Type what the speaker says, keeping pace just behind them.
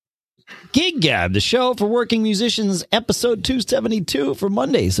Gig Gab, the show for working musicians, episode 272 for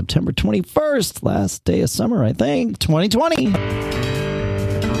Monday, September 21st, last day of summer, I think, 2020.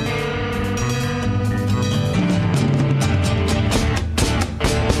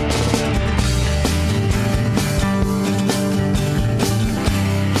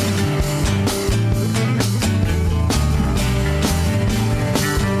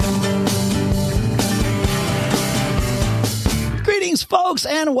 Folks,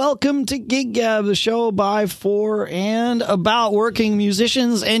 and welcome to Gig Gab, the show by, for, and about working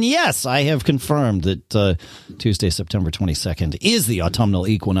musicians. And yes, I have confirmed that Tuesday, September 22nd is the autumnal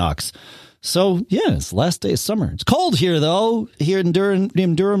equinox. So, yeah, it's the last day of summer. It's cold here, though, here in Durham,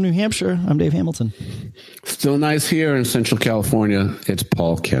 New Hampshire. I'm Dave Hamilton. Still nice here in Central California. It's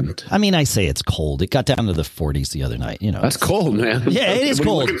Paul Kent. I mean, I say it's cold. It got down to the 40s the other night. You know, that's cold, man. Yeah, it is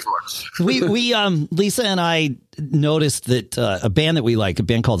cold. We Lisa and I noticed that a band that we like, a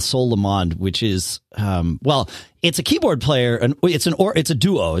band called Soul Lamond, which is it's a keyboard player and it's a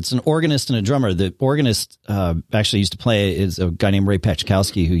duo. It's an organist and a drummer. The organist actually used to play is a guy named Ray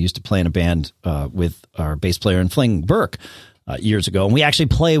Pachkowski, who used to play in a band with our bass player and Fling Burke years ago. And we actually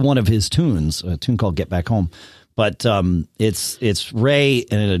play one of his tunes, a tune called Get Back Home. But it's Ray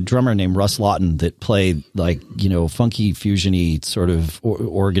and a drummer named Russ Lawton that play like, you know, funky fusion-y sort of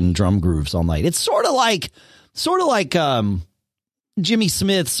organ drum grooves all night. It's sort of like Jimmy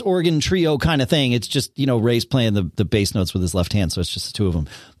Smith's organ trio kind of thing. It's just, you know, Ray's playing the bass notes with his left hand, so it's just the two of them.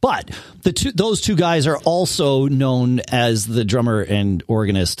 But those two guys are also known as the drummer and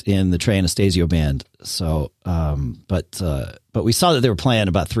organist in the Trey Anastasio band. So, but we saw that they were playing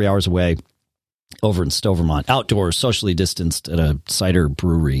about 3 hours away over in Stowe, Vermont, outdoors, socially distanced at a cider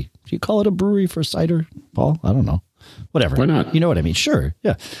brewery. Do you call it a brewery for cider, Paul? I don't know. Whatever. Why not? You know what I mean? Sure.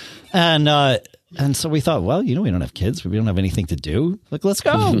 Yeah. And so we thought, well, you know, we don't have kids. We don't have anything to do. Like, let's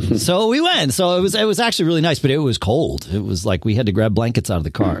go. So we went. So it was actually really nice, but it was cold. It was like we had to grab blankets out of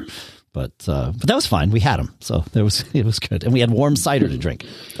the car. But that was fine. We had them. So it was good. And we had warm cider to drink,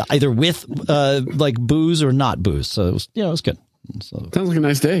 either with like booze or not booze. So it was, you know, it was good. So, sounds like a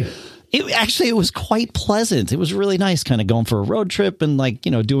nice day. It was quite pleasant. It was really nice kind of going for a road trip and like,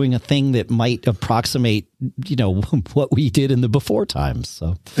 you know, doing a thing that might approximate, you know, what we did in the before times.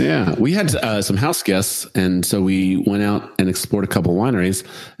 So, yeah, we had some house guests. And so we went out and explored a couple wineries.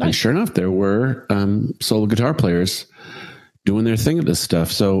 Nice. And sure enough, there were solo guitar players doing their thing at this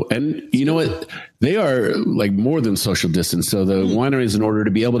stuff. So, and you know what? They are like more than social distance. So the wineries, in order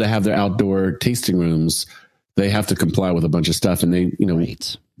to be able to have their outdoor tasting rooms, they have to comply with a bunch of stuff, and they, you know,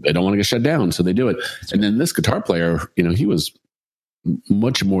 they don't want to get shut down, so they do it. That's and then this guitar player, you know, he was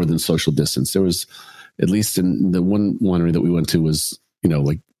much more than social distance. There was, at least in the one winery that we went to, was, you know,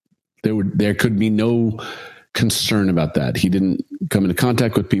 like there could be no concern about that. He didn't come into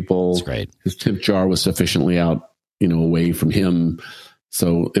contact with people. That's great. His tip jar was sufficiently out, you know, away from him.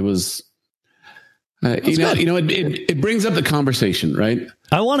 So it was, it brings up the conversation, right?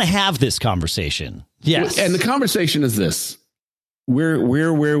 I want to have this conversation. Yes. And the conversation is this.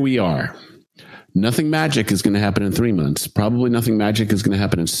 We're where we are. Nothing magic is going to happen in 3 months. Probably nothing magic is going to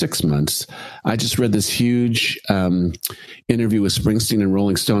happen in 6 months. I just read this huge interview with Springsteen and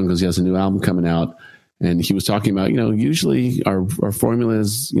Rolling Stone, because he has a new album coming out. And he was talking about, you know, usually our formula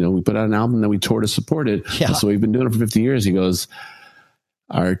is, you know, we put out an album, then we tour to support it. Yeah. So we've been doing it for 50 years. He goes,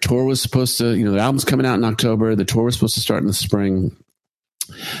 our tour was supposed to, you know, the album's coming out in October. The tour was supposed to start in the spring.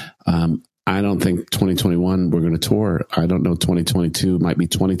 I don't think 2021 we're going to tour. I don't know, 2022 might be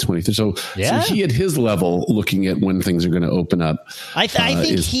 2023. So he at his level looking at when things are going to open up. I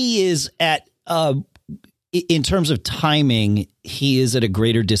think he is at, in terms of timing, he is at a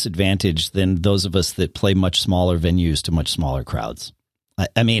greater disadvantage than those of us that play much smaller venues to much smaller crowds.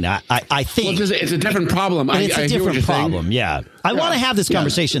 I mean, I think it's a different problem. It's a different problem. Yeah, I want to have this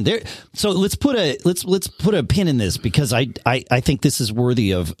conversation there. So let's put a pin in this, because I think this is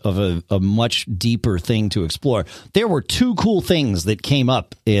worthy of a much deeper thing to explore. There were two cool things that came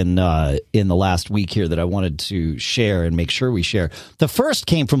up in the last week here that I wanted to share and make sure we share. The first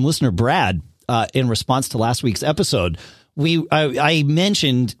came from listener Brad in response to last week's episode. I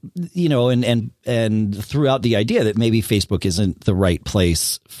mentioned, you know, and throughout the idea that maybe Facebook isn't the right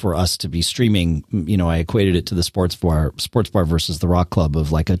place for us to be streaming. You know, I equated it to the sports bar versus the rock club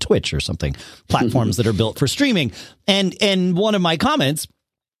of like a Twitch or something, platforms that are built for streaming. And one of my comments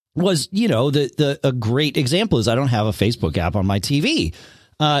was, you know, a great example is I don't have a Facebook app on my TV.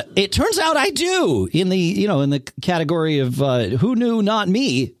 It turns out I do in the category of who knew, not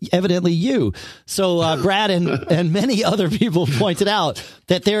me, evidently you. So Brad and many other people pointed out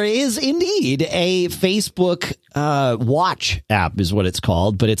that there is indeed a Facebook watch app is what it's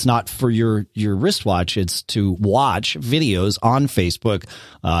called, but it's not for your wristwatch. It's to watch videos on Facebook.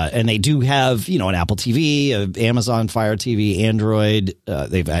 And they do have, an Apple TV, Amazon Fire TV, Android.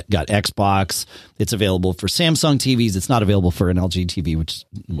 They've got Xbox. It's available for Samsung TVs. It's not available for an LG TV, which is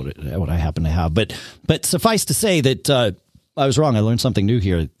what I happen to have. But suffice to say that I was wrong. I learned something new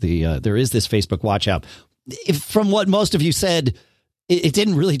here. There is this Facebook Watch app. From what most of you said, it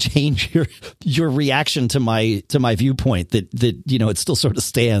didn't really change your reaction to my viewpoint that it still sort of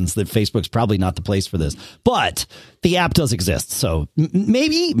stands that Facebook's probably not the place for this. But the app does exist, so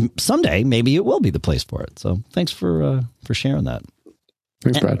maybe someday it will be the place for it. So thanks for sharing that.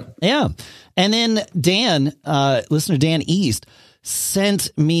 Thanks, Brad. Yeah. And then Dan, listener Dan East,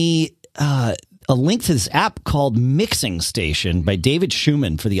 sent me a link to this app called Mixing Station by David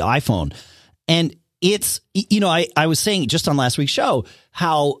Schumann for the iPhone. And it's, I was saying just on last week's show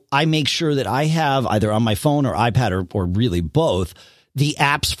how I make sure that I have either on my phone or iPad or really both the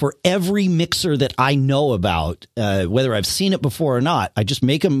apps for every mixer that I know about, whether I've seen it before or not. I just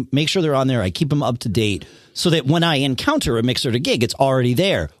make sure they're on there. I keep them up to date so that when I encounter a mixer to gig, it's already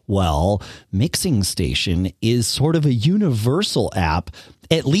there. Well, Mixing Station is sort of a universal app,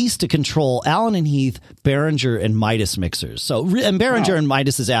 at least to control Allen and Heath, Behringer, and Midas mixers. So, and Behringer and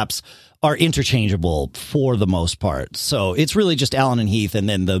Midas's apps are interchangeable for the most part. So it's really just Allen and Heath and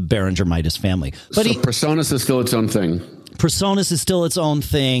then the Behringer Midas family. But Presonus is still its own thing. Presonus is still its own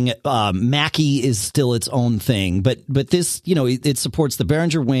thing. Mackie is still its own thing. But this, it supports the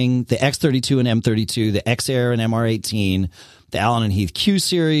Behringer Wing, the X32 and M32, the X-Air and MR18, the Allen and Heath Q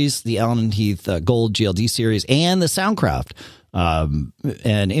series, the Allen and Heath Gold GLD series, and the Soundcraft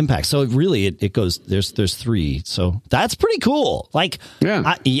and Impact. So really it goes, there's three. So that's pretty cool. Like,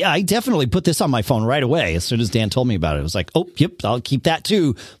 I definitely put this on my phone right away. As soon as Dan told me about it, I was like, oh, yep, I'll keep that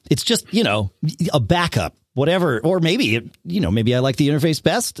too. It's just, a backup, whatever. Or maybe, maybe I like the interface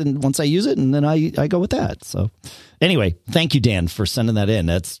best. And once I use it, and then I go with that. So anyway, thank you, Dan, for sending that in.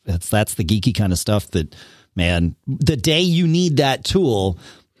 That's the geeky kind of stuff that, man, the day you need that tool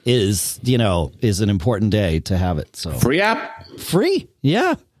is an important day to have it. So free app. Free.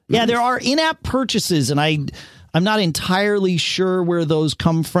 Yeah. Yeah. There are in-app purchases and I'm not entirely sure where those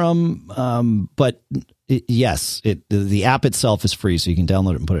come from. But yes, the app itself is free. So you can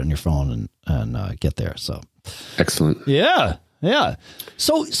download it and put it on your phone and get there. So excellent. Yeah. Yeah.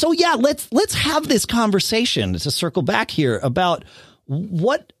 So yeah, let's have this conversation to circle back here about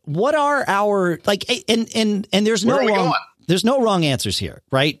what are our, like, and there's no wrong. There's no wrong answers here,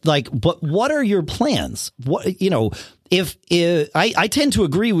 right? Like, but what are your plans? What, if I tend to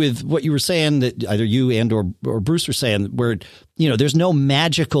agree with what you were saying that either you and or Bruce were saying, where, there's no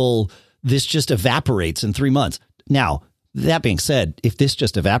magical, this just evaporates in 3 months. Now, that being said, if this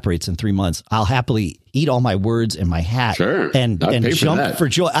just evaporates in 3 months, I'll happily eat all my words in my hat and jump for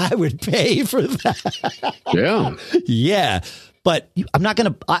joy. I would pay for that. Yeah. Yeah. But I'm not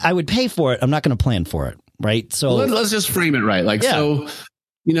going to, I would pay for it. I'm not going to plan for it. Right. So let's just frame it right. Like, so,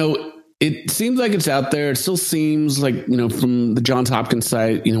 it seems like it's out there. It still seems like, from the Johns Hopkins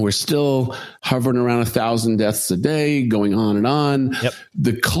site, we're still hovering around 1,000 deaths a day, going on and on. Yep.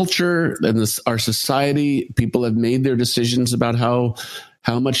 The culture and our society, people have made their decisions about how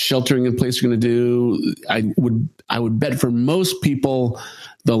much sheltering in place you're going to do. I would bet for most people,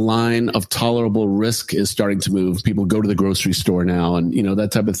 the line of tolerable risk is starting to move. People go to the grocery store now and,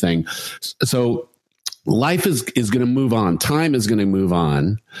 that type of thing. So life is going to move on. Time is going to move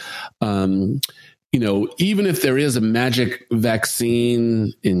on. Even if there is a magic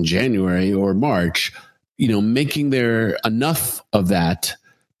vaccine in January or March, making there enough of that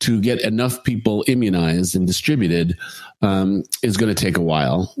to get enough people immunized and distributed is going to take a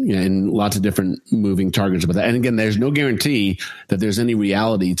while, and lots of different moving targets about that. And again, there's no guarantee that there's any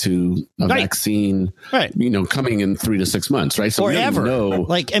reality to a vaccine, coming in 3 to 6 months, right? So or ever.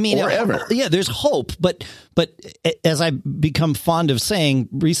 Or ever. Yeah, there's hope, but as I've become fond of saying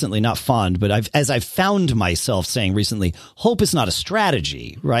recently, not fond, but as I've found myself saying recently, hope is not a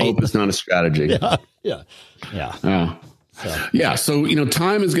strategy, right? Hope is not a strategy. Yeah. Yeah. So,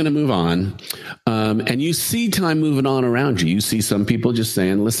 time is going to move on. And you see time moving on around you. You see some people just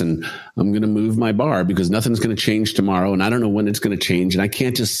saying, listen, I'm going to move my bar because nothing's going to change tomorrow. And I don't know when it's going to change. And I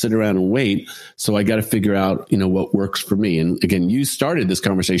can't just sit around and wait. So I got to figure out, what works for me. And again, you started this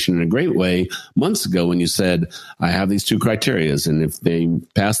conversation in a great way months ago when you said, I have these 2 criterias. And if they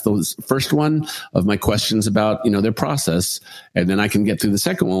pass those first one of my questions about, their process, and then I can get through the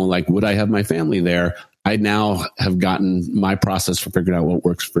second one, like, would I have my family there? I now have gotten my process for figuring out what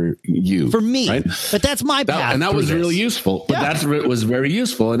works for you. For me. Right? But that's my path. And that was really useful. But that was very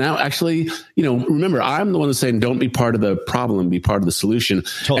useful. And now actually, remember, I'm the one that's saying don't be part of the problem, be part of the solution.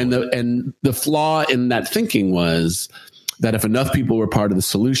 Totally. And the flaw in that thinking was that if enough people were part of the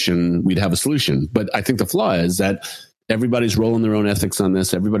solution, we'd have a solution. But I think the flaw is that everybody's rolling their own ethics on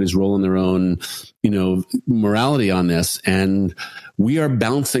this. Everybody's rolling their own, morality on this. And we are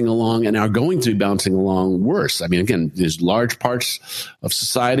bouncing along and are going to be bouncing along worse. I mean, again, there's large parts of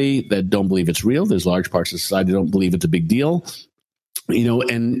society that don't believe it's real. There's large parts of society that don't believe it's a big deal.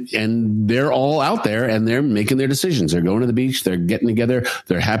 And they're all out there and they're making their decisions. They're going to the beach. They're getting together.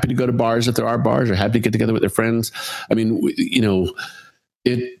 They're happy to go to bars if there are bars. They're happy to get together with their friends. I mean,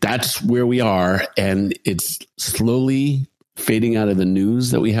 that's where we are, and it's slowly fading out of the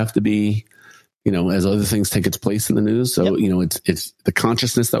news that we have to be, as other things take its place in the news. So, it's the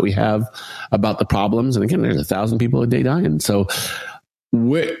consciousness that we have about the problems. And again, there's 1,000 people a day dying. So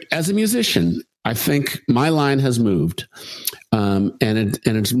as a musician, I think my line has moved. And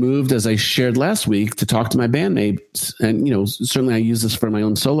it's moved, as I shared last week, to talk to my bandmates. And, certainly I use this for my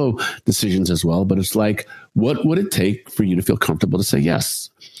own solo decisions as well. But it's like, what would it take for you to feel comfortable to say yes?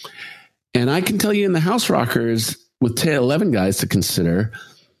 And I can tell you in the House Rockers, with 11 guys to consider,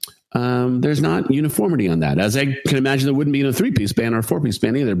 there's not uniformity on that. As I can imagine, there wouldn't be in a 3-piece band or a 4-piece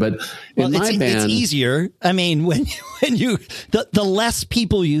band either. But in my band, it's easier. I mean, when you the less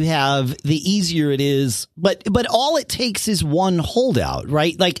people you have, the easier it is. But all it takes is one holdout,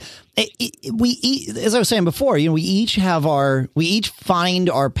 right? Like as I was saying before, we each find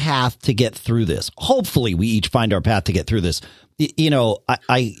our path to get through this. Hopefully, we each find our path to get through this.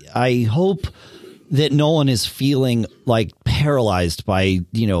 I hope that no one is feeling like paralyzed by,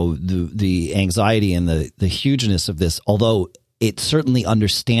 the anxiety and the hugeness of this, although it's certainly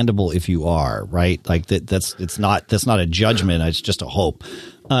understandable if you are, right? Like that's not a judgment. It's just a hope.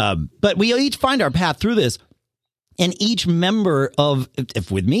 But we each find our path through this, and each member of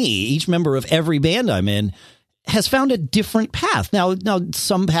every band I'm in has found a different path. Now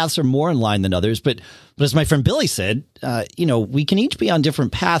some paths are more in line than others, but as my friend Billy said, we can each be on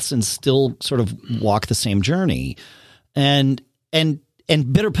different paths and still sort of walk the same journey. And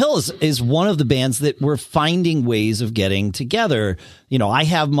Bitter Pill is one of the bands that we're finding ways of getting together. I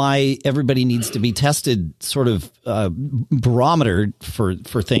have my everybody needs to be tested sort of barometer for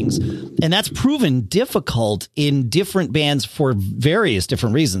things. And that's proven difficult in different bands for various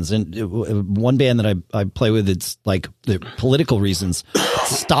different reasons. And one band that I play with, it's like the political reasons,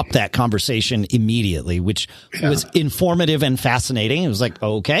 stopped that conversation immediately, which was informative and fascinating. It was like,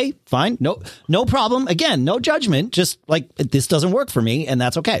 okay, fine. No problem. Again, no judgment. Just like, this doesn't work for me, and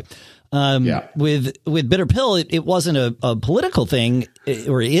that's okay. With Bitter Pill, it wasn't a political thing,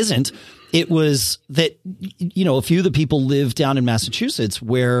 or it isn't. It was that, a few of the people live down in Massachusetts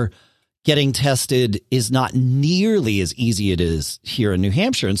where getting tested is not nearly as easy it is here in New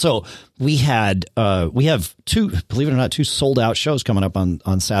Hampshire. And so we have two, believe it or not, 2 sold out shows coming up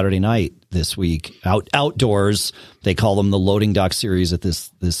on Saturday night this week, outdoors. They call them the Loading Dock series at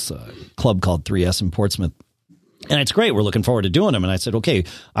this club called 3S in Portsmouth. And it's great. We're looking forward to doing them. And I said, okay,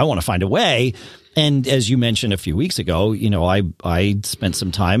 I want to find a way. And as you mentioned a few weeks ago, I spent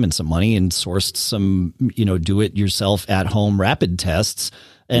some time and some money and sourced some, do it yourself at home rapid tests.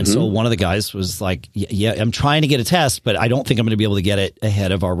 And so one of the guys was like, yeah, I'm trying to get a test, but I don't think I'm going to be able to get it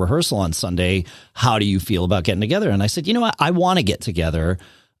ahead of our rehearsal on Sunday. How do you feel about getting together? And I said, what? I want to get together.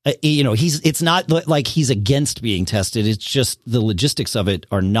 It's not like he's against being tested. It's just the logistics of it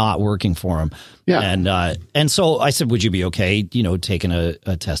are not working for him. Yeah. And so I said, would you be okay, taking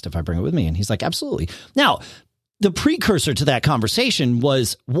a test if I bring it with me? And he's like, absolutely. Now, the precursor to that conversation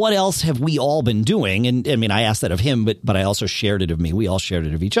was, what else have we all been doing? And I mean, I asked that of him, but I also shared it of me. We all shared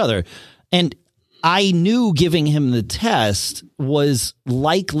it of each other. And I knew giving him the test was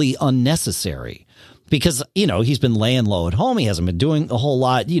likely unnecessary because, he's been laying low at home. He hasn't been doing a whole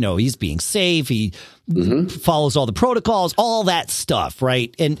lot. He's being safe. He follows all the protocols, all that stuff.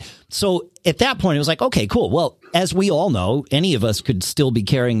 Right. And so at that point, it was like, okay, cool. Well, as we all know, any of us could still be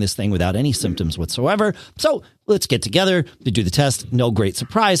carrying this thing without any symptoms whatsoever. So let's get together to do the test. No great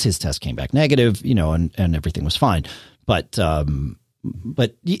surprise. His test came back negative, and everything was fine. But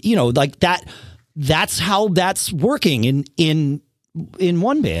you know, like that's how that's working in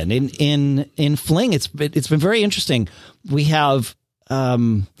one band. In Fling, it's been very interesting. We have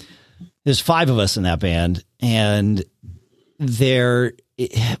there's 5 of us in that band, and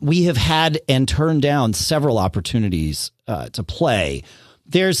we have had and turned down several opportunities to play.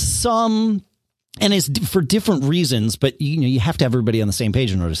 There's some, and it's for different reasons, but you have to have everybody on the same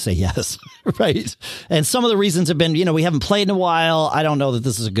page in order to say yes, right? And some of the reasons have been, we haven't played in a while. I don't know that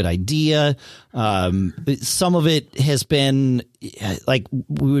this is a good idea. Some of it has been like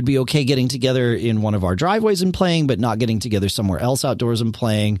we would be okay getting together in one of our driveways and playing, but not getting together somewhere else outdoors and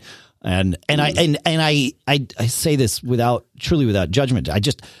playing. And I say this truly without judgment. I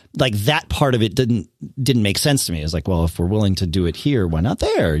just like that part of it didn't make sense to me. It's like, well, if we're willing to do it here, why not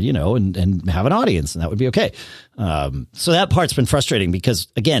there, and have an audience, and that would be okay. So that part's been frustrating because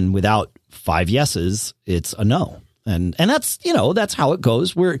again, without 5 yeses, it's a no. And that's, that's how it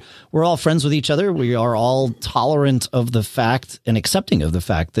goes. We're all friends with each other. We are all tolerant of the fact and accepting of the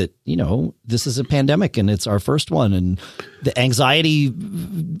fact that, this is a pandemic and it's our first one. And the anxiety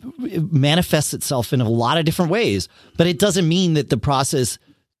manifests itself in a lot of different ways, but it doesn't mean that the process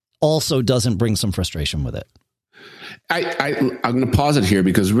also doesn't bring some frustration with it. I'm going to pause it here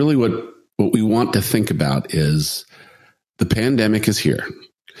because really what we want to think about is the pandemic is here.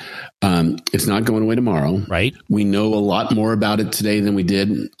 It's not going away tomorrow. Right. We know a lot more about it today than we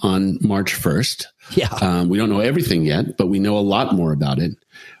did on March 1st. Yeah. We don't know everything yet, but we know a lot more about it.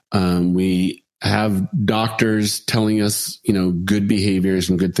 We have doctors telling us, good behaviors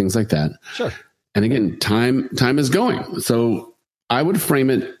and good things like that. Sure. And again, time is going. So I would frame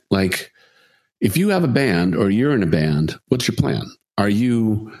it like, if you have a band or you're in a band, what's your plan? Are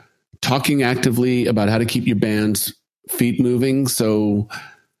you talking actively about how to keep your band's feet moving? So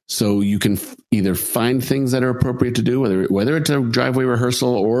you can either find things that are appropriate to do, whether it's a driveway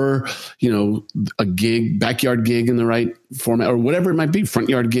rehearsal or, a gig, backyard gig in the right format or whatever it might be, front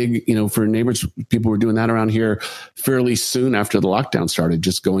yard gig, for neighbors. People were doing that around here fairly soon after the lockdown started,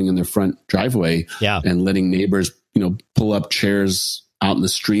 just going in their front driveway and letting neighbors, pull up chairs out in the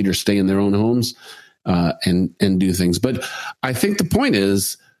street or stay in their own homes and do things. But I think the point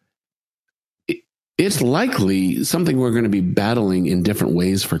is, it's likely something we're going to be battling in different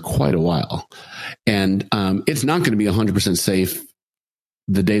ways for quite a while. And it's not going to be 100% safe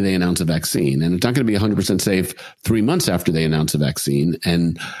the day they announce a vaccine. And it's not going to be 100% safe 3 months after they announce a vaccine.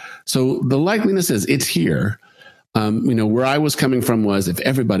 And so the likeliness is it's here. Where I was coming from was if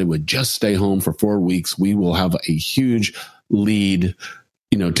everybody would just stay home for 4 weeks, we will have a huge lead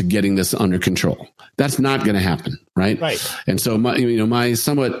to getting this under control. That's not going to happen, right? Right. And so my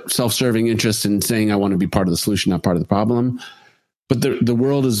somewhat self-serving interest in saying I want to be part of the solution, not part of the problem, but the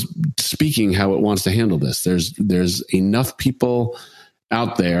world is speaking how it wants to handle this. There's enough people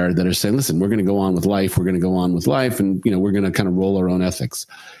out there that are saying, listen, we're going to go on with life. We're going to go on with life. And, we're going to kind of roll our own ethics.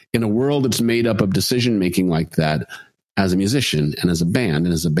 In a world that's made up of decision-making like that, as a musician and as a band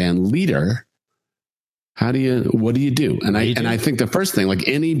and as a band leader, what do you do? And I think the first thing, like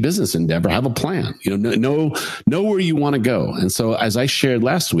any business endeavor, have a plan, know where you want to go. And so as I shared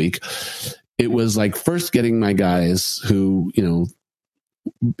last week, it was like first getting my guys who,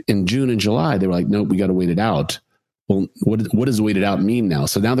 in June and July, they were like, nope, we got to wait it out. Well, what does wait it out mean now?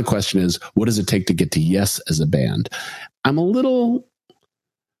 So now the question is, what does it take to get to yes as a band? I'm a little,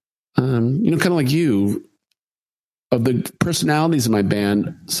 kind of like you. Of the personalities in my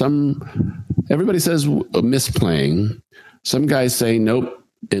band, everybody says miss playing. Some guys say, nope,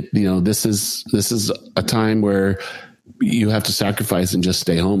 this is a time where you have to sacrifice and just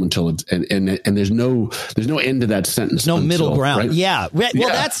stay home until it's, and there's no end to that sentence. No middle ground. Right? Yeah.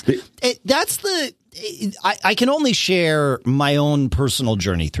 Well, I can only share my own personal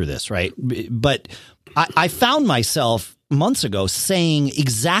journey through this. Right. But I found myself months ago saying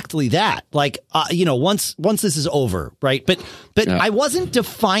exactly that, like, once this is over. Right. But yeah. I wasn't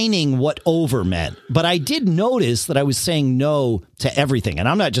defining what over meant, but I did notice that I was saying no to everything. And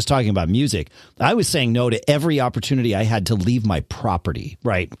I'm not just talking about music. I was saying no to every opportunity I had to leave my property.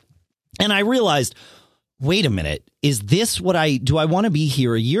 Right. And I realized, wait a minute, is this what do I want to be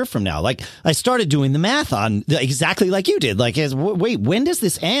here a year from now? Like I started doing the math on exactly like you did. Like, wait, when does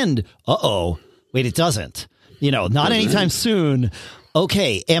this end? Wait, it doesn't. Not anytime soon.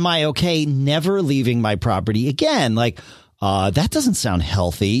 Okay. Am I okay never leaving my property again? Like, that doesn't sound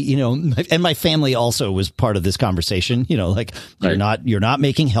healthy, and my family also was part of this conversation, like right. You're not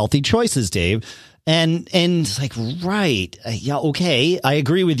making healthy choices, Dave. And it's like, right. Yeah. Okay. I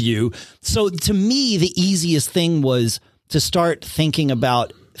agree with you. So to me, the easiest thing was to start thinking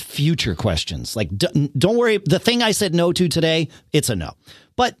about future questions. Like, don't worry. The thing I said no to today, it's a no.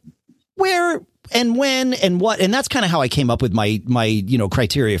 But where and when and what, and that's kind of how I came up with my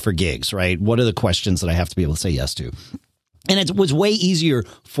criteria for gigs, right? What are the questions that I have to be able to say yes to? And it was way easier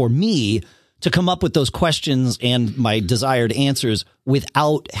for me to come up with those questions and my desired answers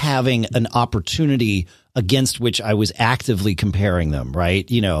without having an opportunity against which I was actively comparing them, right?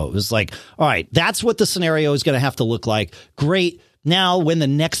 It was like, all right, that's what the scenario is going to have to look like. Great. Now, when the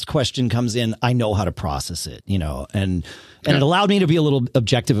next question comes in, I know how to process it, and it allowed me to be a little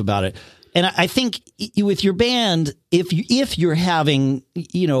objective about it. And I think with your band, if you're having,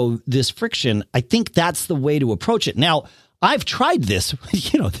 this friction, I think that's the way to approach it. Now, I've tried this.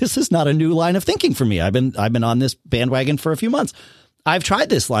 This is not a new line of thinking for me. I've been on this bandwagon for a few months. I've tried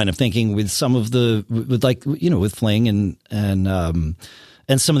this line of thinking with some of with Fling and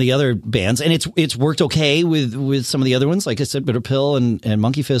some of the other bands, and it's worked okay with some of the other ones. Like I said, Bitter Pill and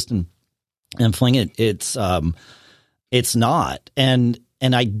Monkey Fist and Fling. It's not, and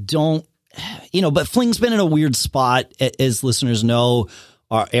I don't, but Fling's been in a weird spot, as listeners know.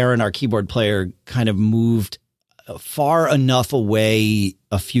 Aaron, our keyboard player, kind of moved far enough away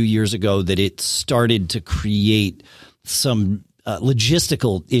a few years ago that it started to create some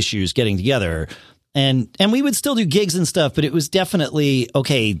logistical issues getting together. And we would still do gigs and stuff, but it was definitely,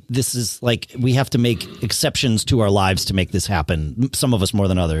 okay, this is like, we have to make exceptions to our lives to make this happen. Some of us more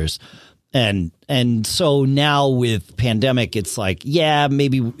than others. And so now with pandemic, it's like, yeah,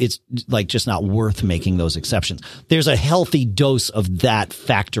 maybe it's like just not worth making those exceptions. There's a healthy dose of that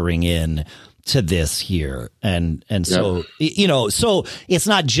factoring in to this here. And so, so it's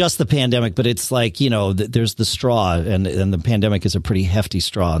not just the pandemic, but it's like, there's the straw and the pandemic is a pretty hefty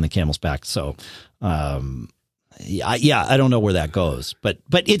straw on the camel's back. So, I don't know where that goes, but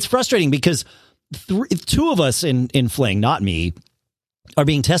it's frustrating because two of us in Fling, not me, are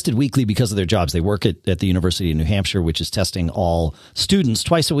being tested weekly because of their jobs. They work at the University of New Hampshire, which is testing all students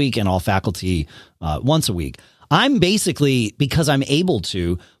twice a week and all faculty once a week. I'm basically, because I'm able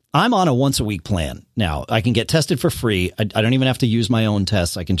to, I'm on a once a week plan now. I can get tested for free. I don't even have to use my own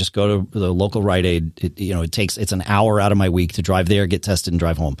tests. I can just go to the local Rite Aid. It's an hour out of my week to drive there, get tested, and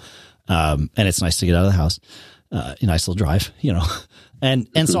drive home. And it's nice to get out of the house. Nice little drive, and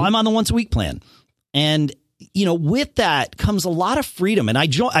so I'm on the once a week plan. And, with that comes a lot of freedom. And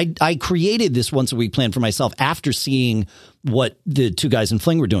I created this once a week plan for myself after seeing what the two guys in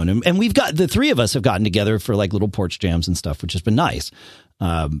Fling were doing. And the three of us have gotten together for like little porch jams and stuff, which has been nice.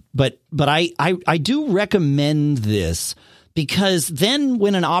 But I do recommend this because then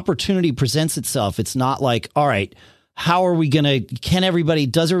when an opportunity presents itself, it's not like, all right, how are we going to,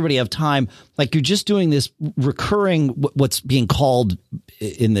 does everybody have time? Like you're just doing this recurring, what's being called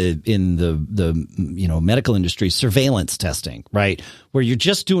in the medical industry, surveillance testing, right? Where you're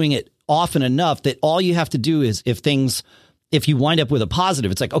just doing it often enough that all you have to do is if you wind up with a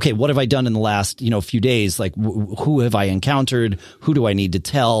positive, it's like, okay, what have I done in the last, few days? Like who have I encountered? Who do I need to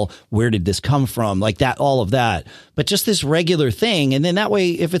tell? Where did this come from? Like that, all of that, but just this regular thing. And then that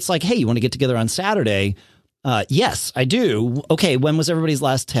way, if it's like, hey, you want to get together on Saturday? Yes, I do. Okay. When was everybody's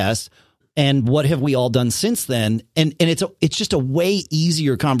last test? And what have we all done since then? And it's just a way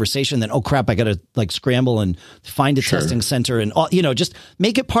easier conversation than, oh crap, I got to like scramble and find a testing center and all, just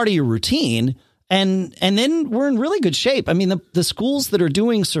make it part of your routine. And then we're in really good shape. I mean, the schools that are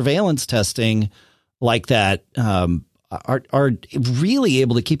doing surveillance testing like that, are really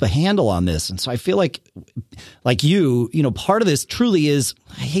able to keep a handle on this. And so I feel like part of this truly is,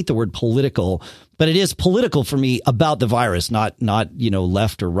 I hate the word political, but it is political for me about the virus, not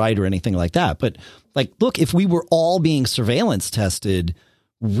left or right or anything like that. But like, look, if we were all being surveillance tested,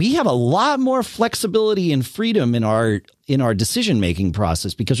 we have a lot more flexibility and freedom in our decision-making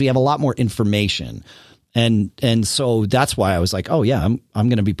process because we have a lot more information. And so that's why I was like, oh yeah, I'm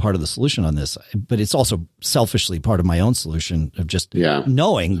going to be part of the solution on this, but it's also selfishly part of my own solution of just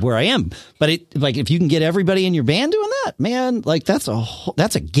knowing where I am. But if you can get everybody in your band doing that, man, like that's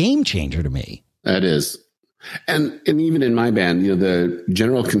a game changer to me. That is. And even in my band, the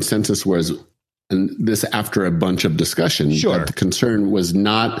general consensus was, and this after a bunch of discussion, that the concern was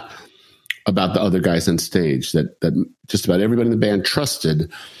not about the other guys on stage, that just about everybody in the band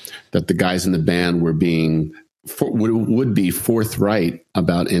trusted that the guys in the band were would be forthright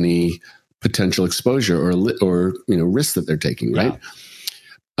about any potential exposure or risk that they're taking, right?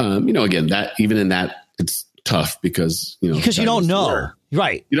 Again, that even in that it's tough because you don't know.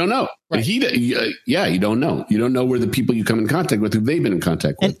 Right. You don't know. Right. You don't know. You don't know where the people you come in contact with, who they've been in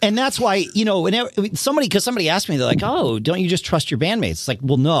contact with. And that's why, because somebody asked me, they're like, oh, don't you just trust your bandmates? It's like,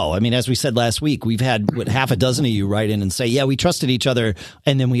 well, no. I mean, as we said last week, we've had half a dozen of you write in and say, yeah, we trusted each other.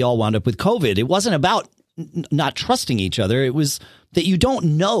 And then we all wound up with COVID. It wasn't about not trusting each other. It was that you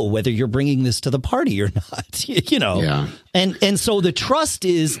don't know whether you're bringing this to the party or not, Yeah. And so the trust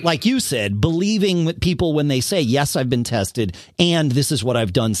is, like you said, believing people when they say, yes, I've been tested and this is what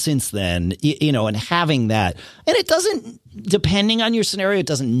I've done since then, and having that. And it doesn't, depending on your scenario, it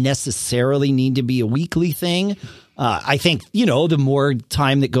doesn't necessarily need to be a weekly thing. I think, the more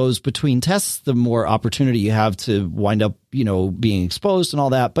time that goes between tests, the more opportunity you have to wind up, being exposed and all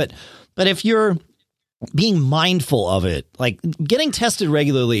that. But if you're being mindful of it, like getting tested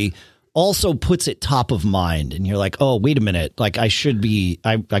regularly also puts it top of mind. And you're like, oh, wait a minute. Like I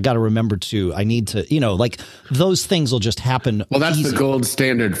got to remember I need to, like those things will just happen. Well, that's easily. the gold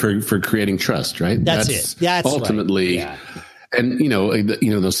standard for creating trust, right? That's it. That's ultimately. Right. Yeah. And,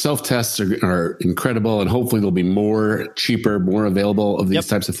 those self-tests are incredible, and hopefully there'll be more cheaper, more available of these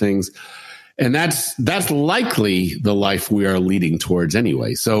types of things. And that's likely the life we are leading towards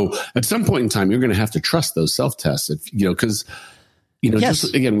anyway. So at some point in time, you're going to have to trust those self-tests, because, yes.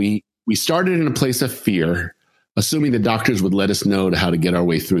 just again, we started in a place of fear, assuming the doctors would let us know how to get our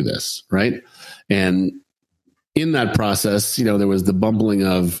way through this. Right. And in that process, there was the bumbling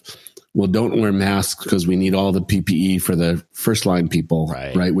of, well, don't wear masks because we need all the PPE for the first line people.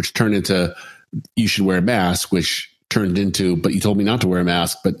 Right. Which turned into, you should wear a mask, which turned into, but you told me not to wear a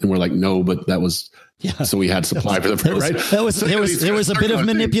mask, and we're like, no, but that was, so we had supply for the first, right? There was a bit of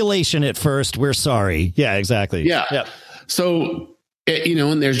manipulation at first. We're sorry. Yeah, exactly. Yeah. Yep. So,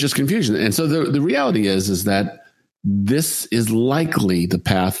 and there's just confusion. And so the reality is that this is likely the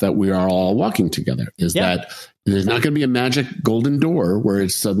path that we are all walking together, that there's not going to be a magic golden door where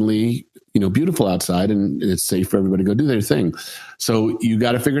it's suddenly, beautiful outside and it's safe for everybody to go do their thing. So you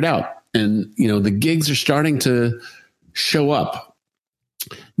got to figure it out. And, the gigs are starting to show up.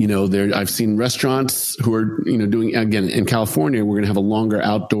 I've seen restaurants who are, doing, again, in California, we're going to have a longer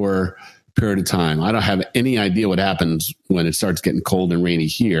outdoor period of time. I don't have any idea what happens when it starts getting cold and rainy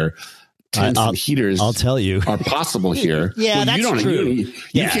here. Tents and heaters, I'll tell you, are possible here. Yeah, that's true. You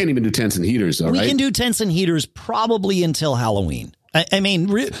can't even do tents and heaters, though, right? We can do tents and heaters probably until Halloween. I mean,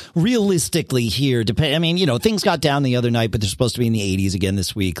 realistically here, things got down the other night, but they're supposed to be in the 80s again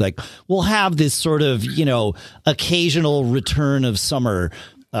this week. Like, we'll have this sort of, occasional return of summer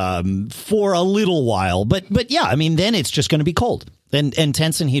for a little while. But yeah, then it's just going to be cold. And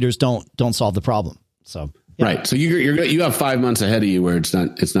tents and heaters don't solve the problem. So. Yeah. Right. So you have 5 months ahead of you where it's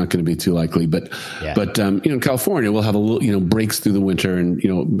not going to be too likely. But in California, we'll have a little, breaks through the winter, and,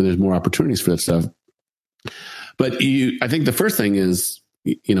 there's more opportunities for that stuff. But I think the first thing is,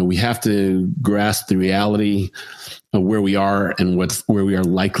 we have to grasp the reality of where we are and where we are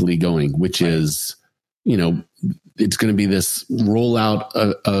likely going, which is, it's going to be this rollout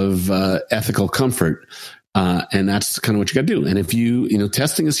of ethical comfort. And that's kind of what you got to do. And if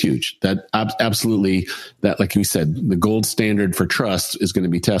testing is huge. That absolutely, that, like you said, the gold standard for trust is going to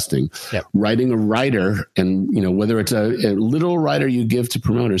be testing. Yep. Writing a rider, and whether it's a little rider you give to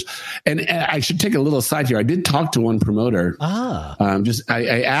promoters. And I should take a little aside here. I did talk to one promoter.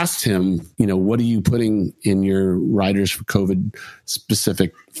 I asked him, what are you putting in your riders for COVID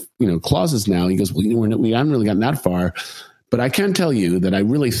specific, clauses now? He goes, well, we haven't really gotten that far. But I can tell you that I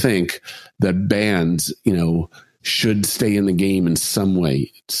really think that bands, should stay in the game in some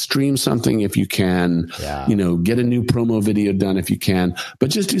way. Stream something if you can, get a new promo video done if you can,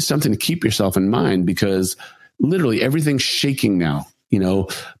 but just do something to keep yourself in mind, because literally everything's shaking now.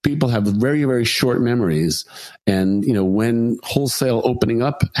 People have very, very short memories. And, when wholesale opening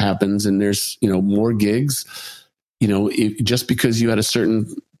up happens and there's, more gigs, just because you had a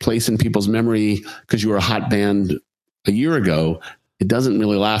certain place in people's memory because you were a hot band a year ago, it doesn't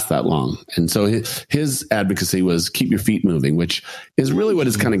really last that long. And so his advocacy was keep your feet moving, which is really what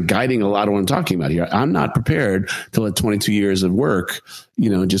is kind of guiding a lot of what I'm talking about here. I'm not prepared to let 22 years of work,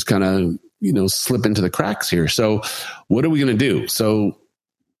 just kind of, slip into the cracks here. So what are we going to do? So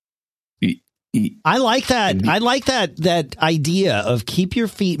I like that. I like that idea of keep your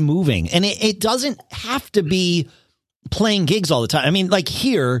feet moving. And it doesn't have to be playing gigs all the time. Like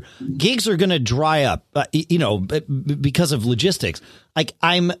here, gigs are going to dry up, because of logistics. Like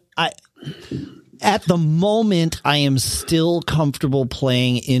At the moment, I am still comfortable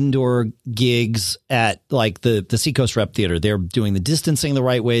playing indoor gigs at like the Seacoast Rep Theater. They're doing the distancing the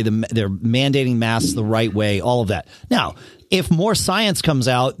right way. They're mandating masks the right way, all of that. Now, if more science comes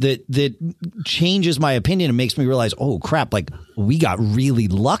out that changes my opinion and makes me realize, oh crap, like we got really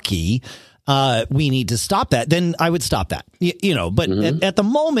lucky, we need to stop that, then I would stop that, but at the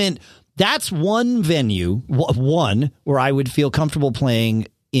moment, that's one venue, one where I would feel comfortable playing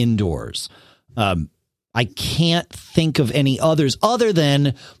indoors. I can't think of any others other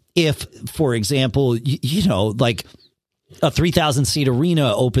than if, for example, like a 3,000 seat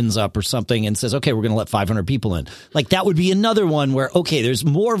arena opens up or something and says, okay, we're going to let 500 people in. Like that would be another one where, okay, there's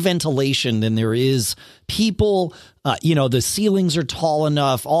more ventilation than there is people. The ceilings are tall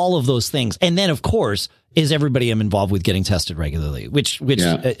enough, all of those things. And then, of course, is everybody I'm involved with getting tested regularly, which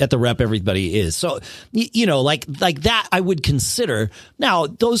at the Rep, everybody is. So, like that I would consider. Now,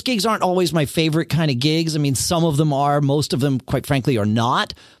 those gigs aren't always my favorite kind of gigs. I mean, some of them are, most of them, quite frankly, are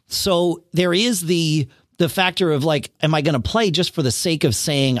not. So there is the factor of like, am I going to play just for the sake of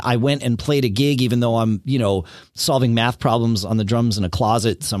saying I went and played a gig, even though I'm, solving math problems on the drums in a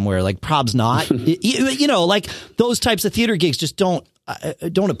closet somewhere? Like, prob's not, like those types of theater gigs just don't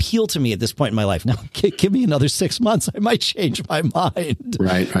appeal to me at this point in my life. Now, give me another 6 months, I might change my mind.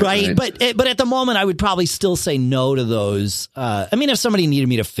 Right. But at the moment, I would probably still say no to those. I mean, if somebody needed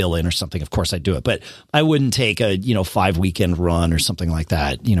me to fill in or something, of course I'd do it. But I wouldn't take a 5 weekend run or something like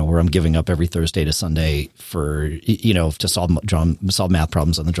that. Where I'm giving up every Thursday to Sunday for to solve math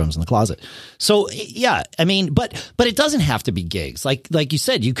problems on the drums in the closet. So yeah, I mean, but it doesn't have to be gigs. Like you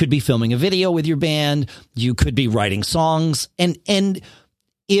said, you could be filming a video with your band. You could be writing songs, and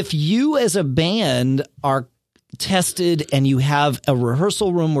if you as a band are tested and you have a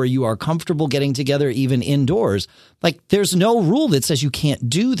rehearsal room where you are comfortable getting together even indoors, like there's no rule that says you can't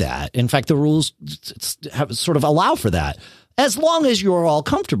do that. In fact, the rules have sort of allow for that, as long as you're all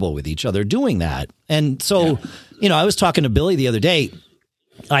comfortable with each other doing that. And so, I was talking to Billy the other day.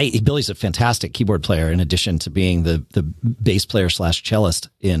 Billy's a fantastic keyboard player in addition to being the bass player / cellist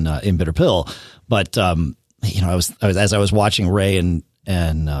in Bitter Pill. But, I was as I was watching Ray and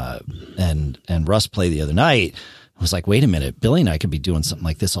Russ play the other night, I was like, wait a minute, Billy and I could be doing something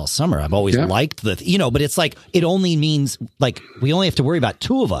like this all summer. I've always liked but it's like, it only means like, we only have to worry about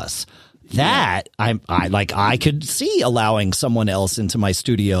two of us. That I could see allowing someone else into my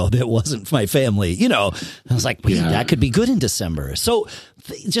studio that wasn't my family, I was like, that could be good in December. So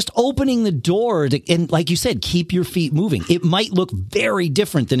just opening the door to, and like you said, keep your feet moving. It might look very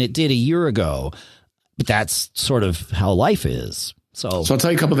different than it did a year ago, but that's sort of how life is. So I'll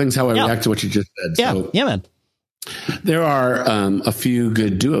tell you a couple of things how I react to what you just said. Yeah, man. There are a few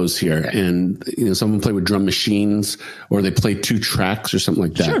good duos here, and some of them play with drum machines, or they play 2 tracks or something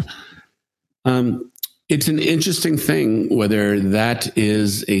like that. Sure. It's an interesting thing whether that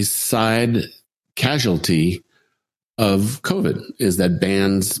is a side casualty of COVID, is that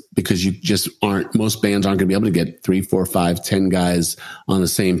bands, because most bands aren't going to be able to get 3, 4, 5, 10 guys on the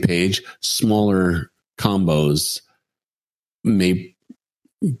same page. Smaller combos may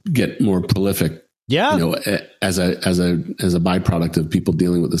get more prolific. Yeah. As a byproduct of people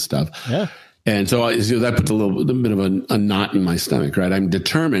dealing with this stuff. Yeah. And so that puts a little bit of a knot in my stomach, right? I'm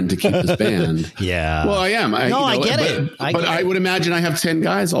determined to keep this band. Yeah. Well, I am. I get it. But I would imagine I have 10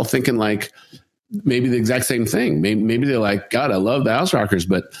 guys all thinking like maybe the exact same thing. Maybe they're like, God, I love the House Rockers,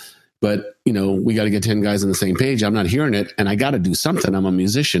 but we got to get 10 guys on the same page. I'm not hearing it, and I got to do something. I'm a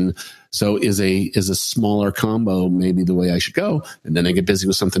musician. So is a smaller combo maybe the way I should go? And then I get busy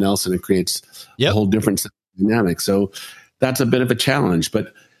with something else, and it creates a whole different dynamic. So that's a bit of a challenge.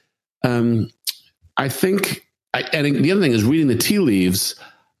 But I think, and the other thing is reading the tea leaves.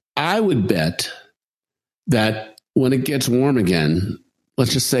 I would bet that when it gets warm again,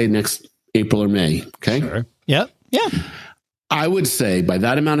 let's just say next April or May. Okay. Sure. Yeah. Yeah. I would say by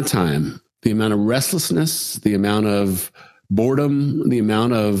that amount of time, the amount of restlessness, the amount of boredom, the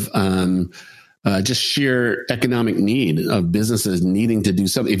amount of just sheer economic need of businesses needing to do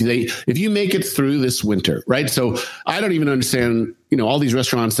something. If you make it through this winter, right? So I don't even understand, all these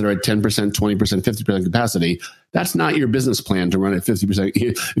restaurants that are at 10%, 20%, 50% capacity. That's not your business plan to run at 50%.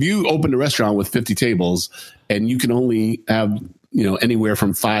 If you opened a restaurant with 50 tables and you can only have anywhere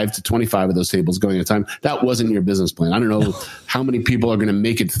from 5 to 25 of those tables going at a time, that wasn't your business plan. I don't know how many people are going to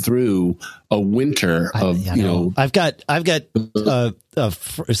make it through a winter of, I've got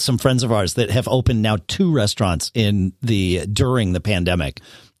some friends of ours that have opened now 2 restaurants during the pandemic.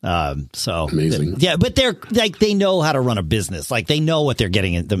 So amazing. Yeah, but they're like, they know how to run a business. Like, they know what they're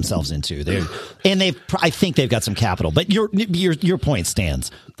getting themselves into. I think they've got some capital, but your point stands.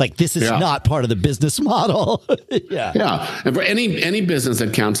 Like, this is not part of the business model. Yeah. And for any business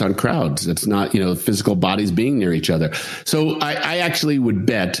that counts on crowds, it's not, physical bodies being near each other. So I actually would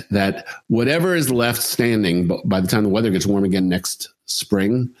bet that whatever is left standing by the time the weather gets warm again next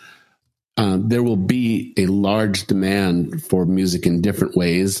spring, there will be a large demand for music in different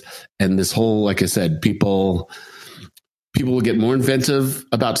ways. And this whole, like I said, people will get more inventive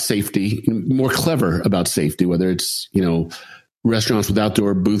about safety, more clever about safety, whether it's, restaurants with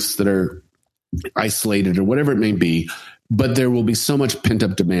outdoor booths that are isolated or whatever it may be. But there will be so much pent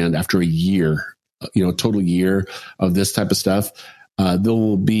up demand after a year, a total year of this type of stuff. There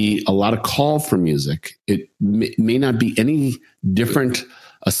will be a lot of call for music. It may not be any different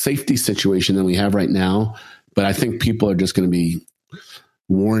a safety situation than we have right now, but I think people are just going to be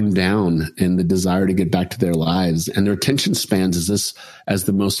worn down in the desire to get back to their lives, and their attention spans as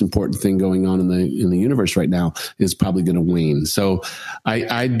the most important thing going on in the universe right now is probably going to wane. So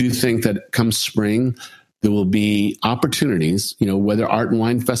I do think that come spring, there will be opportunities, whether art and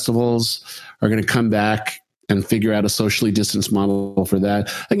wine festivals are going to come back and figure out a socially distanced model for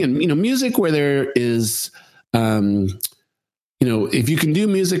that. Again, music where there is, if you can do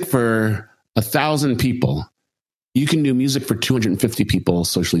music for 1,000 people, you can do music for 250 people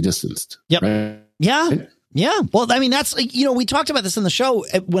socially distanced. Yep. Right? Yeah. Right? Yeah. Well, I mean, that's, we talked about this in the show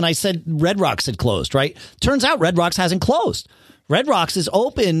when I said Red Rocks had closed, right? Turns out Red Rocks hasn't closed. Red Rocks is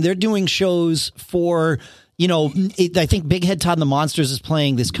open. They're doing shows for, I think Big Head Todd and the Monsters is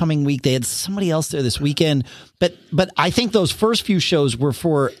playing this coming week. They had somebody else there this weekend. But I think those first few shows were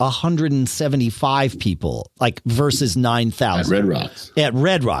for 175 people, like versus 9,000. At Red Rocks. At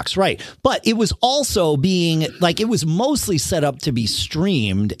Red Rocks, right. But it was also being, like, it was mostly set up to be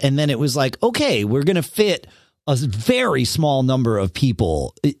streamed. And then it was like, okay, we're going to fit a very small number of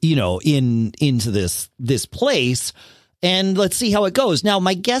people, into this place. And let's see how it goes. Now,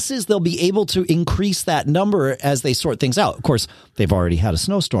 my guess is they'll be able to increase that number as they sort things out. Of course, they've already had a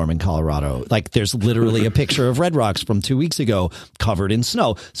snowstorm in Colorado. Like, there's literally a picture of Red Rocks from 2 weeks ago covered in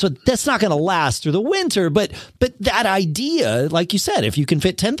snow. So that's not going to last through the winter. But that idea, like you said, if you can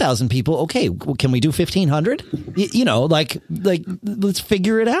fit 10,000 people, okay, well, can we do 1,500? Like let's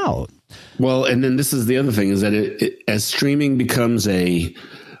figure it out. Well, and then this is the other thing is that as streaming becomes a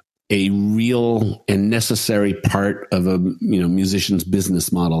real and necessary part of a musician's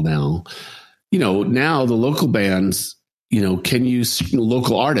business model now. Now the local bands, can use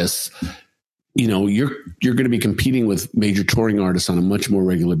local artists. You're going to be competing with major touring artists on a much more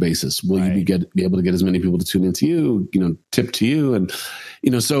regular basis. Will you be able to get as many people to tune into you? Tip to you, and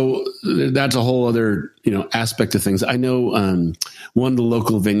so that's a whole other aspect of things. I know one of the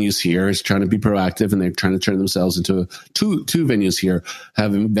local venues here is trying to be proactive, and they're trying to turn themselves into two venues here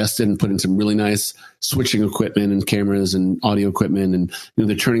have invested and put in some really nice switching equipment and cameras and audio equipment, and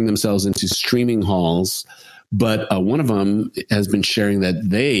they're turning themselves into streaming halls. But one of them has been sharing that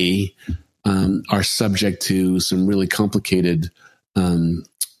they are subject to some really complicated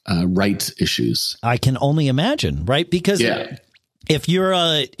rights issues. I can only imagine, right? Because if you're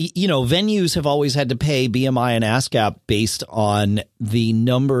venues have always had to pay BMI and ASCAP based on the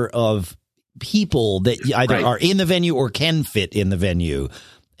number of people that either are in the venue or can fit in the venue.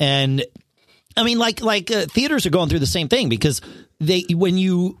 And I mean, like theaters are going through the same thing, because when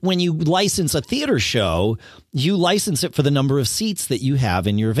you license a theater show, you license it for the number of seats that you have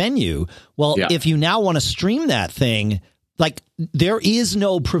in your venue. Well, if you now want to stream that thing, like, there is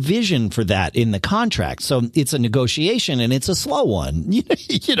no provision for that in the contract. So it's a negotiation, and it's a slow one,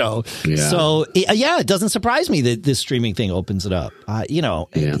 So it doesn't surprise me that this streaming thing opens it up. I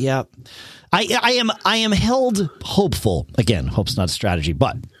am held hopeful. Again, hope's not a strategy,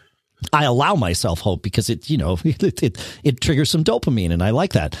 but I allow myself hope because it triggers some dopamine, and I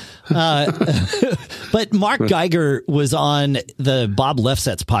like that. But Mark Geiger was on the Bob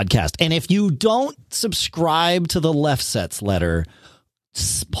Lefsetz podcast. And if you don't subscribe to the Lefsetz letter,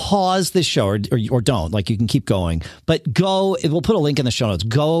 pause this show or don't, like, you can keep going, but we'll put a link in the show notes.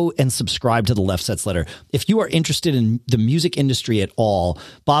 Go and subscribe to the Lefsetz letter. If you are interested in the music industry at all,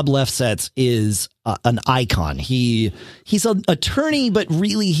 Bob Lefsetz is an icon. He's an attorney, but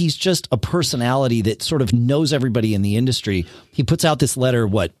really he's just a personality that sort of knows everybody in the industry. He puts out this letter,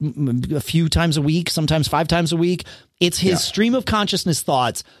 a few times a week, sometimes 5 times a week. It's his stream of consciousness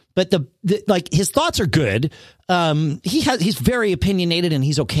thoughts, but his thoughts are good. He's very opinionated, and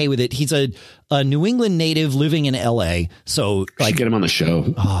he's okay with it. He's a a New England native living in LA. So like get him on the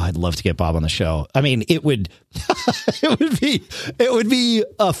show. Oh, I'd love to get Bob on the show. I mean, it would it would be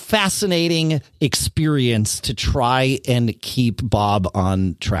a fascinating experience to try and keep Bob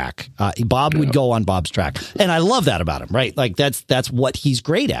on track. Bob would go on Bob's track. And I love that about him, right? Like that's what he's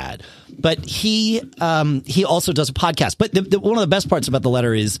great at. But he also does a podcast. But one of the best parts about the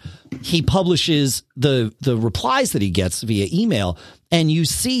letter is he publishes the replies that he gets via email, and you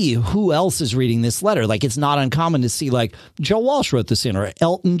see who else is reading this letter. Like, it's not uncommon to see like Joe Walsh wrote this in, or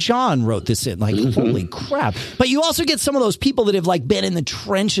Elton John wrote this in. Like, holy crap. But you also get some of those people that have like been in the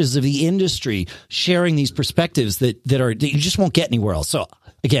trenches of the industry sharing these perspectives that you just won't get anywhere else. So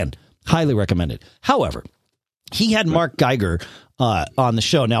again, highly recommended. However, he had Mark Geiger on the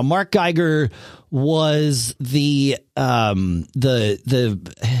show. Now, Mark Geiger was the head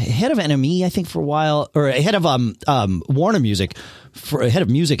of NME, I think, for a while, or head of Warner Music, head of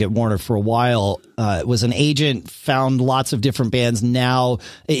music at Warner for a while. Was an agent, found lots of different bands. Now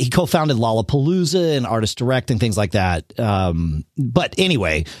he co-founded Lollapalooza and Artist Direct and things like that. But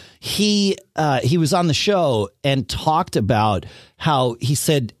anyway, he was on the show and talked about how he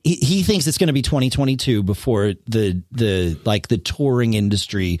said he thinks it's going to be 2022 before the touring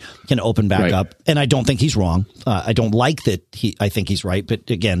industry can open back up. And I don't think he's wrong. I don't like that. I think he's right. But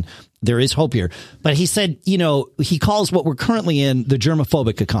again, there is hope here. But he said, he calls what we're currently in the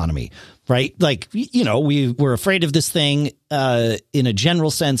germophobic economy, right? Like, we're afraid of this thing in a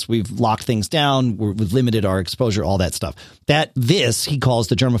general sense. We've locked things down. We've limited our exposure, all that stuff. This he calls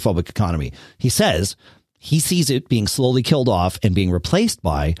the germophobic economy. He says he sees it being slowly killed off and being replaced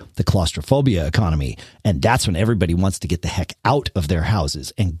by the claustrophobia economy. And that's when everybody wants to get the heck out of their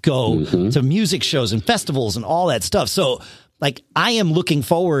houses and go to music shows and festivals and all that stuff. So, like, I am looking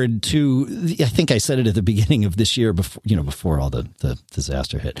forward to, I think I said it at the beginning of this year before all the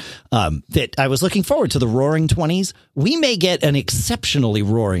disaster hit, that I was looking forward to the roaring 20s. We may get an exceptionally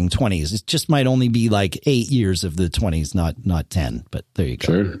roaring 20s. It just might only be like 8 years of the 20s, not 10, but there you go.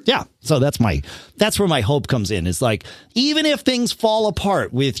 Sure. Yeah. So that's where my hope comes in. Is like, even if things fall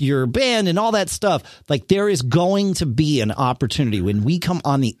apart with your band and all that stuff, like, there is going to be an opportunity when we come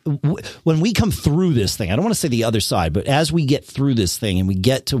through this thing. I don't want to say the other side, but as we get through this thing and we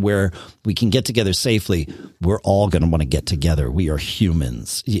get to where we can get together safely, we're all going to want to get together. We are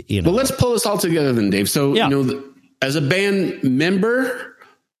humans. Well, let's pull this all together then, Dave. So, as a band member,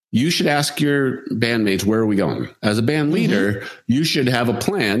 you should ask your bandmates, where are we going? As a band leader, you should have a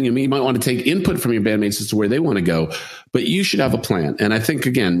plan. You might want to take input from your bandmates as to where they want to go, but you should have a plan. And I think,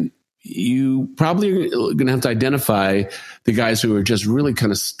 again, you probably are going to have to identify the guys who are just really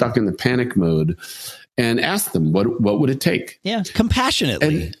kind of stuck in the panic mode and ask them, what would it take? Yeah,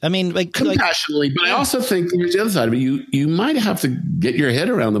 compassionately. Compassionately. But I also think there's the other side of it. You might have to get your head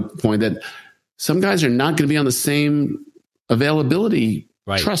around the point that some guys are not going to be on the same availability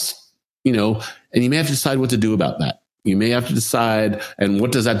trust, and you may have to decide what to do about that. You may have to decide, and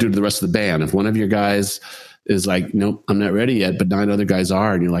what does that do to the rest of the band? If one of your guys is like, nope, I'm not ready yet, but 9 other guys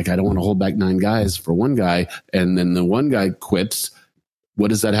are, and you're like, I don't want to hold back 9 guys for one guy, and then the one guy quits, what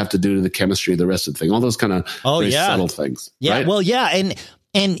does that have to do to the chemistry of the rest of the thing? All those kind of subtle things. Yeah. Right? Well, yeah.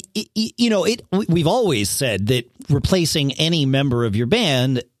 And we've always said that replacing any member of your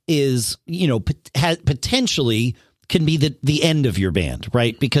band is, potentially can be the end of your band,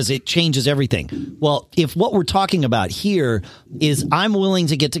 right? Because it changes everything. Well, if what we're talking about here is I'm willing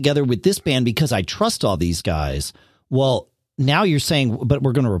to get together with this band because I trust all these guys. Well, now you're saying, but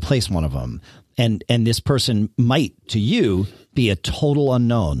we're going to replace one of them. And this person might, to you, be a total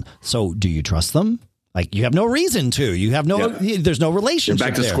unknown. So do you trust them? Like, you have no reason to. You have there's no relationship. You're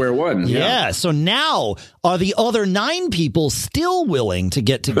back to there. Square one. Yeah. So now, are the other 9 people still willing to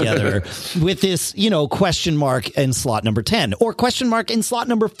get together with this, question mark in slot number 10, or question mark in slot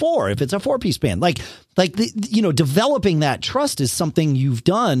number 4 if it's a 4-piece band? Like developing that trust is something you've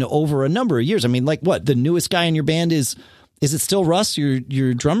done over a number of years. I mean, like, what, the newest guy in your band is it still Russ,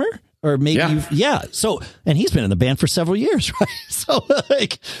 your drummer? Or maybe So, and he's been in the band for several years, right? So,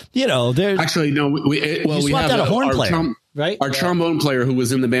 there's actually no. We have a horn player, right? Our trombone player who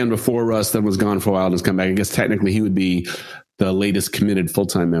was in the band before Russ, then was gone for a while and has come back. I guess technically he would be the latest committed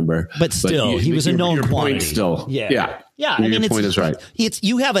full-time member, but still, he was a known quantity. Still, yeah. I mean, your point is right.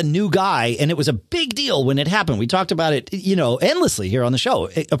 You have a new guy, and it was a big deal when it happened. We talked about it, endlessly here on the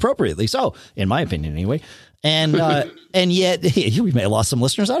show, appropriately so, in my opinion, anyway. And yet we may have lost some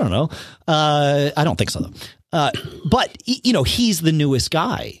listeners. I don't know. I don't think so, though. But he's the newest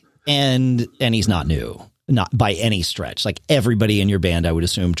guy, and he's not new. not by any stretch. Like everybody in your band, I would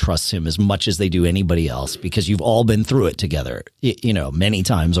assume, trusts him as much as they do anybody else because you've all been through it together, many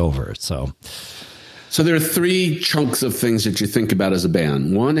times over. So there are three chunks of things that you think about as a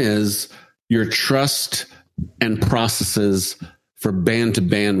band. One is your trust and processes for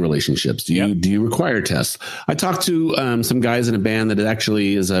band-to-band relationships. Do you require tests? I talked to some guys in a band that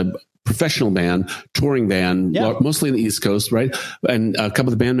actually is a professional band, touring band, mostly in the East Coast, right? And a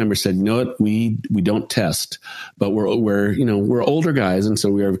couple of the band members said, "You know what? We don't test, but we're older guys, and so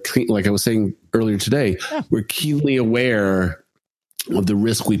we are, like I was saying earlier today, we're keenly aware of the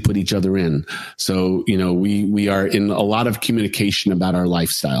risk we put each other in. So, we are in a lot of communication about our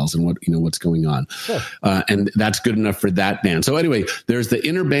lifestyles and what's going on. Sure. And that's good enough for that band. So anyway, there's the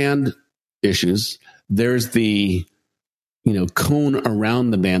inner band issues. There's the, cone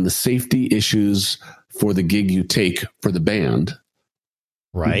around the band, the safety issues for the gig you take for the band.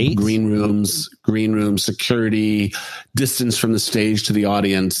 Right. Green rooms, security, distance from the stage to the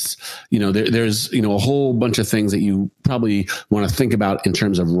audience. There's, a whole bunch of things that you probably want to think about in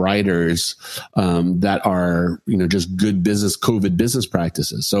terms of writers that are, just good business, COVID business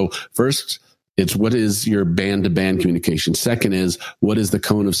practices. So first, it's what is your band-to-band communication. Second is what is the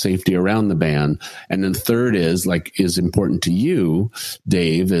cone of safety around the band. And then third is important to you,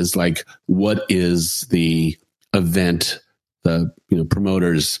 Dave, is what is the event, the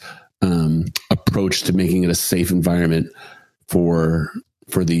promoters' approach to making it a safe environment for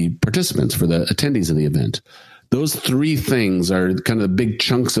the participants, for the attendees of the event. Those three things are kind of the big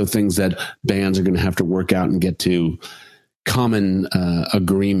chunks of things that bands are going to have to work out and get to common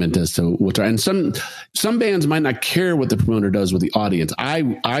agreement as to what. And some bands might not care what the promoter does with the audience.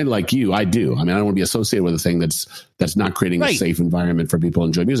 I like you, I do. I mean, I don't want to be associated with a thing that's not creating a safe environment for people to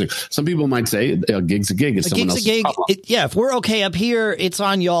enjoy music. Some people might say a gig's a gig. It's a gig. If we're okay up here, it's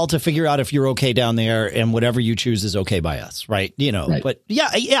on y'all to figure out if you're okay down there, and whatever you choose is okay by us, right? Right. But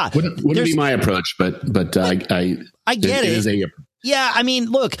yeah. Wouldn't be my approach, but I get it. Yeah, I mean,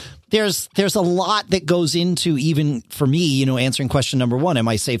 look, there's a lot that goes into, even for me, answering question number one, am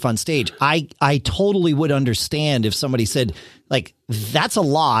I safe on stage? I totally would understand if somebody said, that's a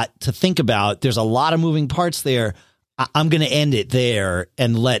lot to think about. There's a lot of moving parts there. I'm going to end it there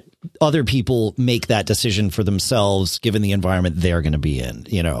and let other people make that decision for themselves, given the environment they're going to be in,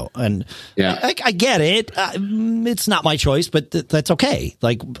 and I get it. It's not my choice, but that's okay.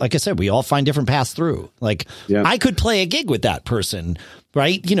 Like I said, we all find different paths through. I could play a gig with that person,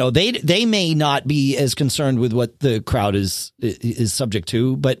 right? They may not be as concerned with what the crowd is subject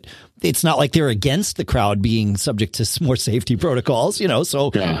to, but it's not like they're against the crowd being subject to more safety protocols,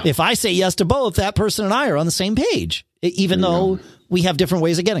 So if I say yes to both, that person and I are on the same page, even though we have different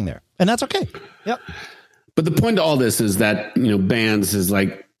ways of getting there. And that's okay. Yep. But the point to all this is that, bands is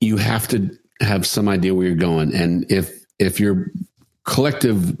you have to have some idea where you're going. And if your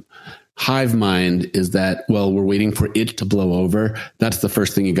collective hive mind is that, well, we're waiting for it to blow over, that's the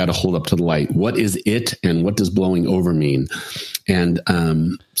first thing you got to hold up to the light. What is it, and what does blowing over mean? And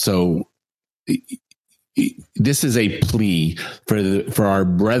so this is a plea for our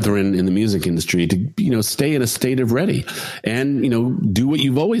brethren in the music industry to stay in a state of ready and do what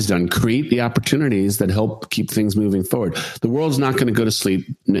you've always done, create the opportunities that help keep things moving forward. The world's not going to go to sleep.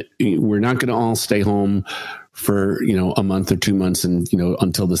 We're not going to all stay home for a month or 2 months and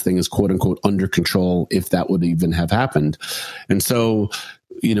until this thing is quote unquote under control, if that would even have happened. And so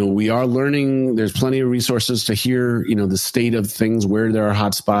we are learning. There's plenty of resources to hear the state of things, where there are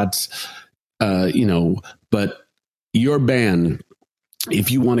hot spots. But your band, if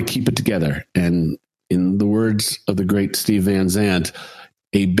you want to keep it together, and in the words of the great Steve Van Zandt,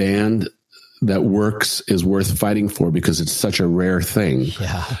 a band that works is worth fighting for because it's such a rare thing.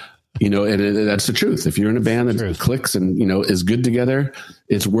 Yeah. And that's the truth. If you're in a band that clicks and, is good together,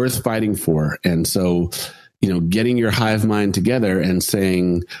 it's worth fighting for. And so, getting your hive mind together and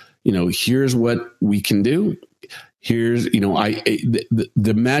saying, here's what we can do. Here's,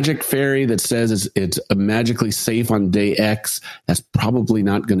 the magic fairy that says it's magically safe on day X, that's probably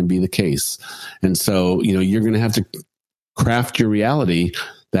not going to be the case. And so, you're going to have to craft your reality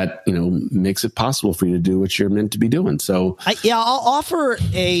that, makes it possible for you to do what you're meant to be doing. So, I'll offer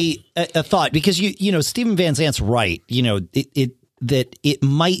a thought, because, Stephen Van Zandt's right. That it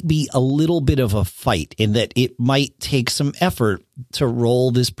might be a little bit of a fight, in that it might take some effort to roll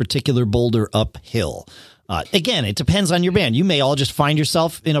this particular boulder uphill. Again, it depends on your band. You may all just find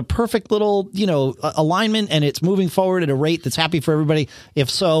yourself in a perfect little, alignment, and it's moving forward at a rate that's happy for everybody. If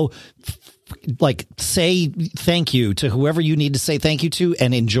so, say thank you to whoever you need to say thank you to,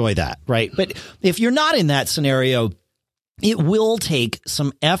 and enjoy that. Right. But if you're not in that scenario, it will take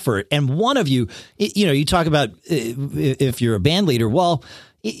some effort. And one of you, you talk about if you're a band leader, well,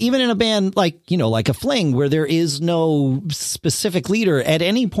 even in a band like a Fling, where there is no specific leader, at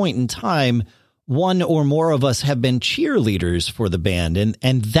any point in time, one or more of us have been cheerleaders for the band.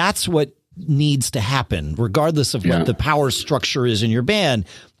 And that's what needs to happen, regardless of what the power structure is in your band.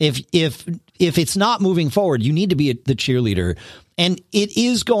 If it's not moving forward, you need to be the cheerleader. And it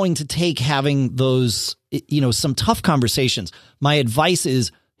is going to take having those, some tough conversations. My advice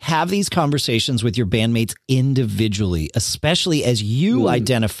is have these conversations with your bandmates individually, especially as you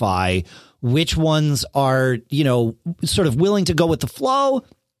identify which ones are, sort of willing to go with the flow,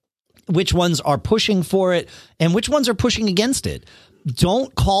 which ones are pushing for it, and which ones are pushing against it.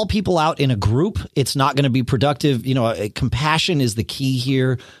 Don't call people out in a group. It's not going to be productive. Compassion is the key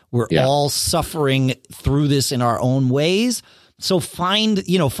here. We're all suffering through this in our own ways. So find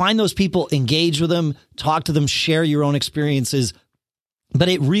those people, engage with them, talk to them, share your own experiences. But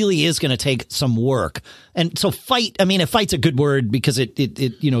it really is going to take some work. And so fight's a good word because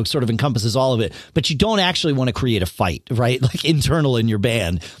it sort of encompasses all of it, but you don't actually want to create a fight, right? Like internal in your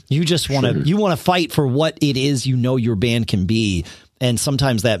band. You just want to fight for what it is, your band can be. And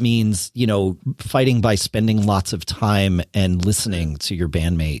sometimes that means, fighting by spending lots of time and listening to your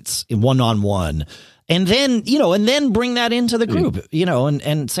bandmates one-on-one. And then bring that into the group,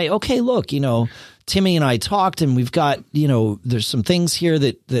 and say, okay, look, Timmy and I talked, and we've got, there's some things here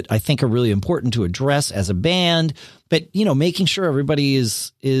that I think are really important to address as a band, but, making sure everybody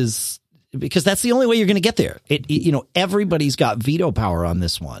is because that's the only way you're going to get there. Everybody's got veto power on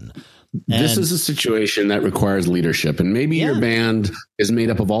this one. This is a situation that requires leadership, and maybe your band is made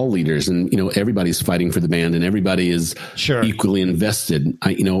up of all leaders, and everybody's fighting for the band, and everybody is equally invested.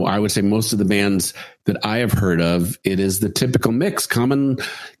 I would say most of the bands that I have heard of, it is the typical mix, common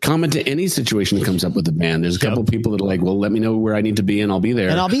to any situation that comes up with the band. There's a couple of people that are like, well, let me know where I need to be, and I'll be there,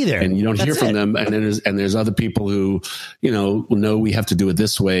 and you don't hear from them. And then there's other people who know we have to do it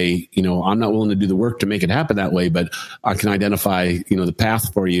this way. I'm not willing to do the work to make it happen that way, but I can identify the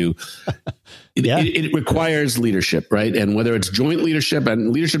path for you. It requires leadership, right? And whether it's joint leadership,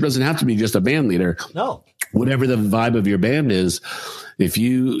 and leadership doesn't have to be just a band leader. No, whatever the vibe of your band is, if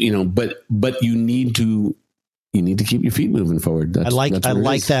but you need to keep your feet moving forward. That's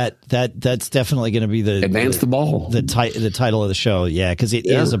that. That's definitely going to be the advance the ball. The title of the show, because it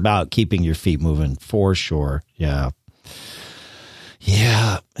is about keeping your feet moving for sure. Yeah.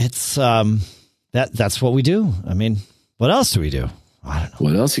 It's that's what we do. I mean, what else do we do? I don't know.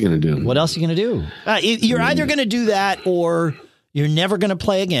 What else are you going to do? What else are you going to do? You're either going to do that or you're never going to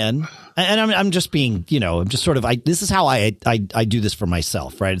play again. And I'm just being, I'm just sort of, this is how I do this for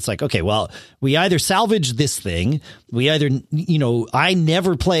myself, right? It's like, okay, well, we either salvage this thing, we either, I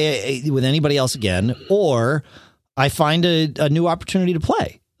never play with anybody else again, or I find a new opportunity to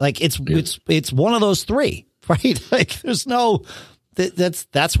play. Like it's one of those three, right? Like there's no,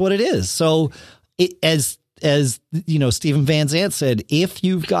 that's what it is. So as Stephen Van Zandt said, if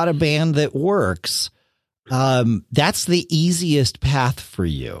you've got a band that works, that's the easiest path for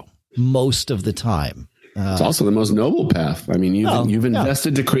you most of the time. It's also the most noble path. I mean, you've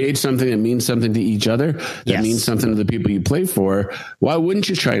invested to create something that means something to each other, that means something to the people you play for. Why wouldn't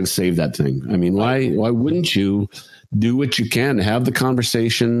you try and save that thing? I mean, why wouldn't you do what you can, have the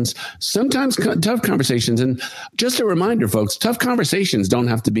conversations, sometimes tough conversations. And just a reminder, folks, tough conversations don't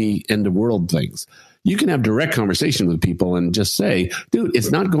have to be end of world things. You can have direct conversation with people and just say, dude,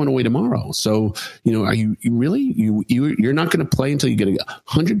 it's not going away tomorrow. So, are you really, you're not going to play until you get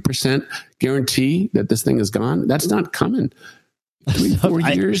 100% guarantee that this thing is gone? That's not coming.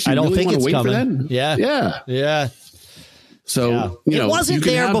 3-4 years. I don't think it's coming. Yeah. So, it wasn't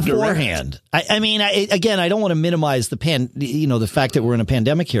there beforehand. I mean, I don't want to minimize the fact that we're in a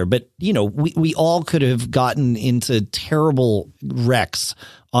pandemic here, but we all could have gotten into terrible wrecks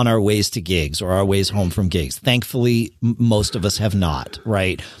on our ways to gigs or our ways home from gigs. Thankfully, most of us have not.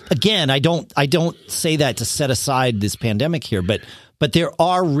 Right. Again, I don't say that to set aside this pandemic here, but there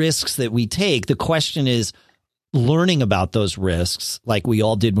are risks that we take. The question is learning about those risks, like we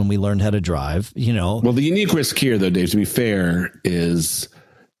all did when we learned how to drive. Well, the unique risk here, though, Dave, to be fair, is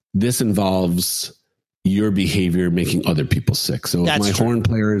this involves your behavior making other people sick. So if my horn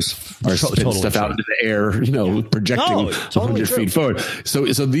players are spitting stuff out into the air, projecting 100 feet forward. So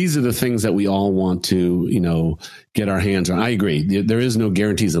these are the things that we all want to, get our hands on. I agree. There is no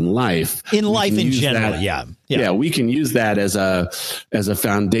guarantees in life. In life in general, yeah, we can use that as a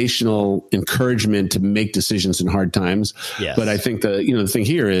foundational encouragement to make decisions in hard times. Yes. But I think the thing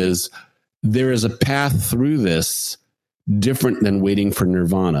here is there is a path through this different than waiting for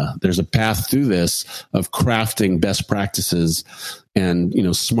nirvana. There's a path through this of crafting best practices and,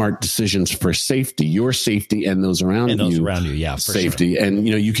 smart decisions for safety, your safety and those around you. And those around you, yeah, for safety. Sure. And,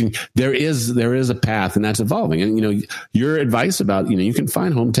 there is a path, and that's evolving. And, your advice about, you can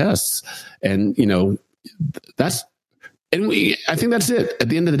find home tests, and, I think that's it. At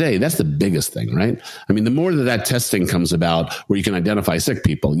the end of the day, that's the biggest thing, right? I mean, the more that testing comes about, where you can identify sick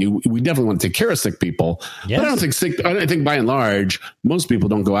people, we definitely want to take care of sick people. Yes. But I think by and large, most people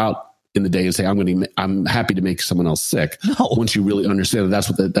don't go out in the day and say, I'm happy to make someone else sick. No. Once you really understand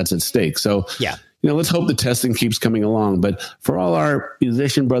that's at stake. So, yeah. Let's hope the testing keeps coming along. But for all our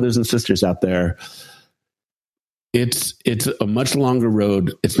musician brothers and sisters out there, it's a much longer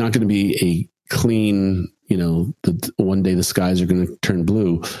road. It's not going to be a clean, one day the skies are going to turn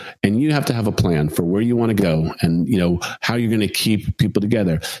blue, and you have to have a plan for where you want to go, and how you're going to keep people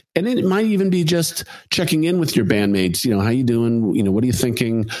together. And it might even be just checking in with your bandmates. How you doing? What are you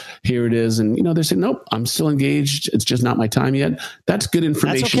thinking? Here it is. And they're saying, nope, I'm still engaged. It's just not my time yet. That's good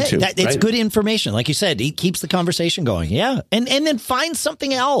information. That's okay. Too. It's good information. Like you said, it keeps the conversation going. Yeah. And then find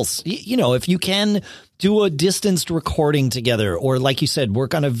something else. If you can do a distanced recording together, or like you said,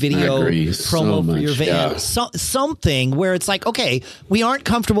 work on a video promo for your van. Yeah. Something where it's like, okay, we aren't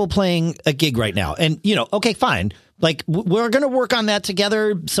comfortable playing a gig right now. And, okay, fine. Like, we're going to work on that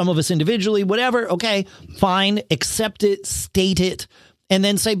together. Some of us individually, whatever. Okay, fine. Accept it, state it. And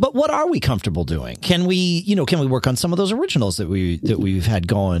then say, but what are we comfortable doing? Can we work on some of those originals that we've had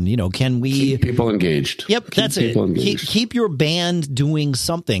going? Can we keep people engaged? Yep, that's it. Keep your band doing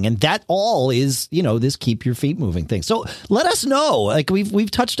something, and that all is this keep your feet moving thing. So let us know. Like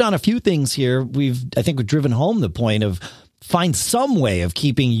we've touched on a few things here. I think we've driven home the point of find some way of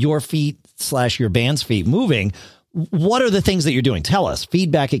keeping your feet / your band's feet moving. What are the things that you're doing? Tell us.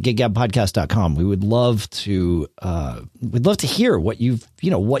 Feedback at giggabpodcast.com. We would love to hear what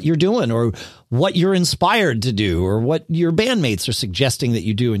what you're doing, or what you're inspired to do, or what your bandmates are suggesting that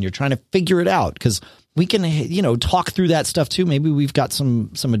you do, and you're trying to figure it out, because we can, talk through that stuff too. Maybe we've got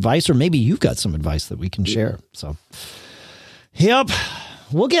some advice, or maybe you've got some advice that we can share. So, yep,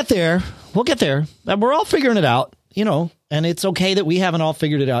 we'll get there. And we're all figuring it out, and it's okay that we haven't all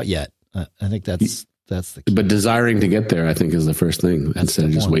figured it out yet. I think that's the key. But desiring to get there, I think, is the first thing, instead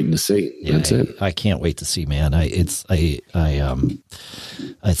of just waiting to see. Yeah, that's it. I can't wait to see, man. It's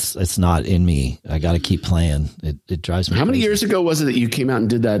not in me. I got to keep playing. It drives me. How many crazy. years ago was it that you came out and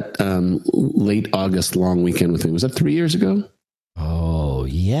did that late August long weekend with me? Was that 3 years ago? Oh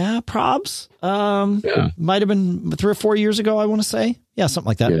yeah, probs. Might have been 3 or 4 years ago, I want to say. Yeah, something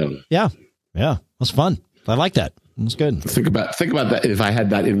like that. Yeah. It was fun. I like that. It's good. Think about that. If I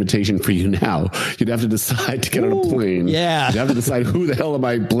had that invitation for you now, you'd have to decide to get on a plane. Yeah. You'd have to decide, who the hell am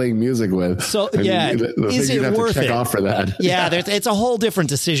I playing music with? So, is it worth it? Off for that. Yeah. It's a whole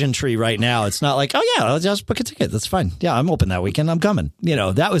different decision tree right now. It's not like, oh yeah, I'll just book a ticket. That's fine. Yeah, I'm open that weekend. I'm coming.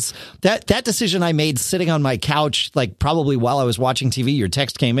 That was that decision I made sitting on my couch, like probably while I was watching TV. Your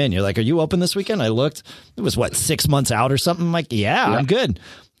text came in. You're like, are you open this weekend? I looked. It was 6 months out or something. I'm like, yeah. I'm good.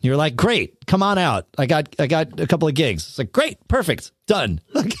 You're like, great, come on out. I got a couple of gigs. It's like, great, perfect, done.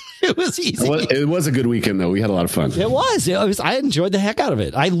 Like, it was easy. It was a good weekend, though. We had a lot of fun. It was. I enjoyed the heck out of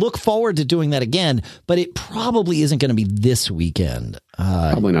it. I look forward to doing that again, but it probably isn't going to be this weekend.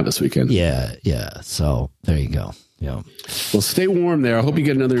 Probably not this weekend. Yeah. So there you go. Yeah. Well, stay warm there. I hope you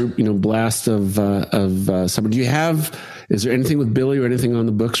get another blast of summer. Is there anything with Billy or anything on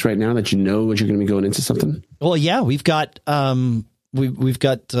the books right now that you're going to be going into something? Well, yeah, we've got. We've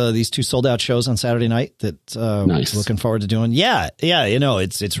got these 2 sold out shows on Saturday night that nice. Looking forward to doing. Yeah.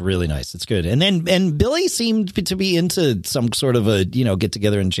 It's really nice. It's good. And Billy seemed to be into some sort of a, get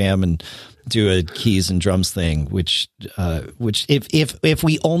together and jam and do a keys and drums thing, which if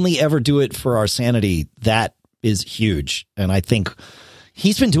we only ever do it for our sanity, that is huge. And I think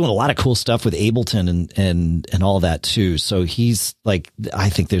he's been doing a lot of cool stuff with Ableton and all that too. So he's like, I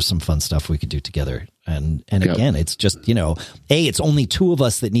think there's some fun stuff we could do together. And again, it's just, it's only 2 of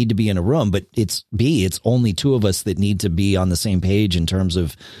us that need to be in a room, but it's only 2 of us that need to be on the same page in terms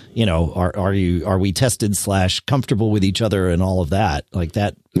of, are we tested / comfortable with each other and all of that, like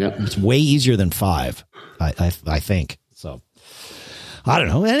that. Yeah. It's way easier than 5, I think. So I don't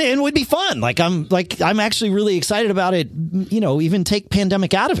know. And it would be fun. I'm actually really excited about it. Even take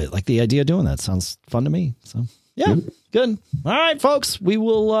pandemic out of it. Like the idea of doing that sounds fun to me. So yeah, good. All right, folks, we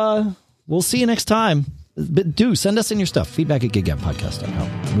will, we'll see you next time. But do send us in your stuff. Feedback at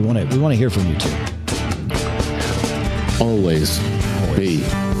giggabpodcast.com. We want to hear from you too. Always. Be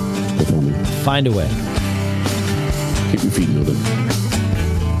performing. Find a way. Keep your feet moving.